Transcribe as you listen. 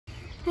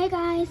Hi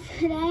guys,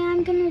 today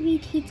I'm going to be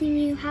teaching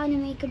you how to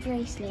make a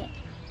bracelet.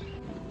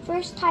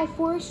 First, tie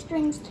 4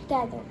 strings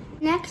together.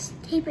 Next,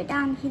 tape it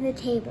down to the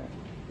table,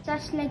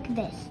 just like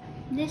this.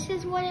 This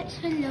is what it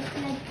should look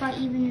like, but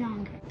even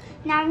longer.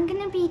 Now I'm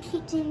going to be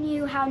teaching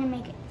you how to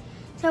make it.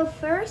 So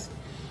first,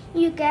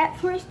 you get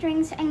 4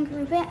 strings and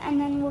group it, and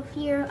then with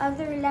your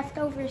other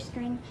leftover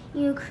string,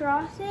 you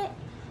cross it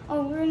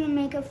over to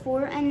make a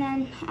 4, and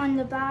then on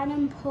the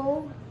bottom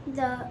pull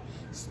the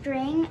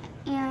string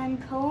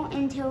and pull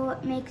until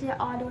it makes it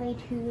all the way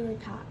to the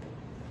top.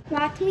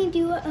 Watch me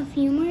do it a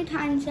few more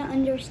times to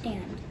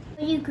understand.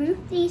 So you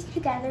group these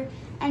together,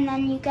 and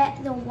then you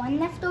get the one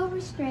leftover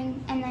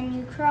string, and then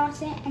you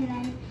cross it, and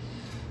then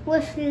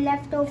with the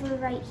leftover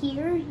right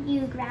here,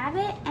 you grab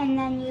it and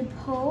then you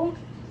pull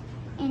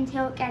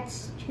until it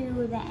gets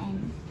to the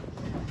end.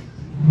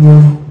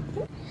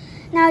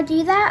 Now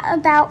do that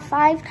about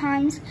 5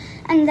 times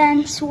and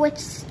then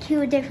switch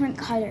to a different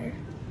color.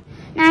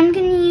 Now I'm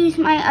going to use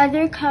my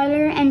other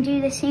color and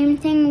do the same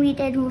thing we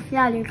did with the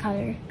other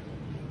color.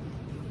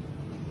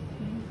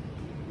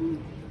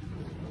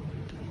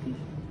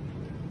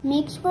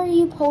 Make sure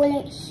you pull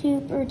it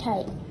super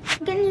tight.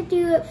 I'm going to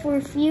do it for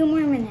a few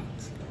more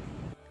minutes.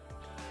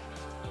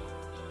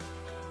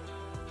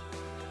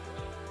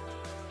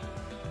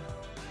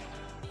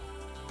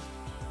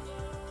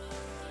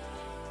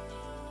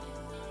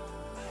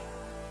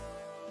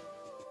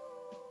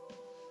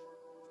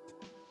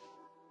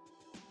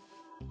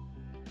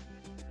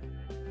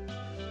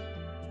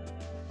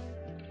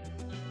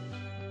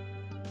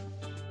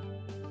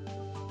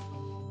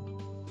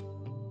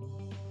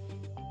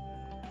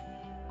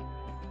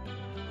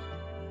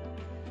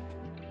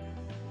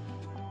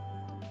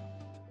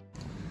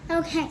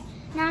 Okay,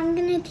 now I'm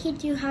going to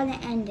teach you how to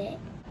end it.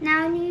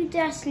 Now you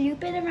just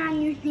loop it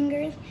around your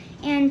fingers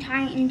and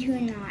tie it into a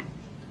knot.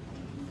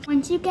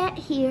 Once you get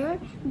here,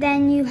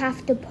 then you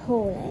have to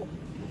pull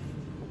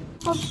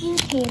it off your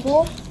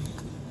table.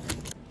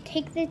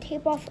 Take the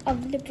tape off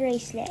of the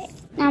bracelet.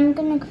 Now I'm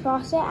going to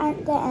cross it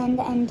at the end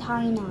and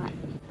tie a knot.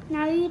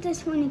 Now you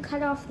just want to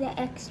cut off the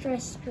extra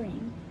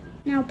string.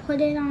 Now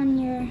put it on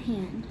your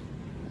hand.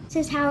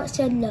 This is how it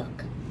should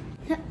look.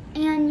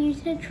 And you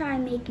should try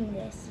making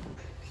this.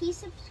 Please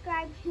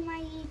subscribe to my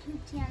YouTube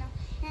channel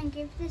and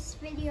give this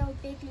video a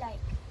big like.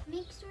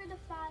 Make sure to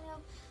follow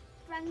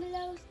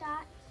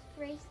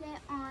Bracelet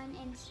on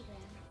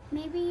Instagram.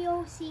 Maybe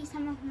you'll see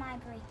some of my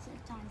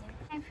bracelets on there.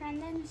 My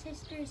friend and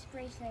sister's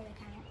bracelet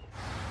account.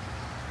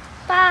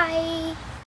 Bye!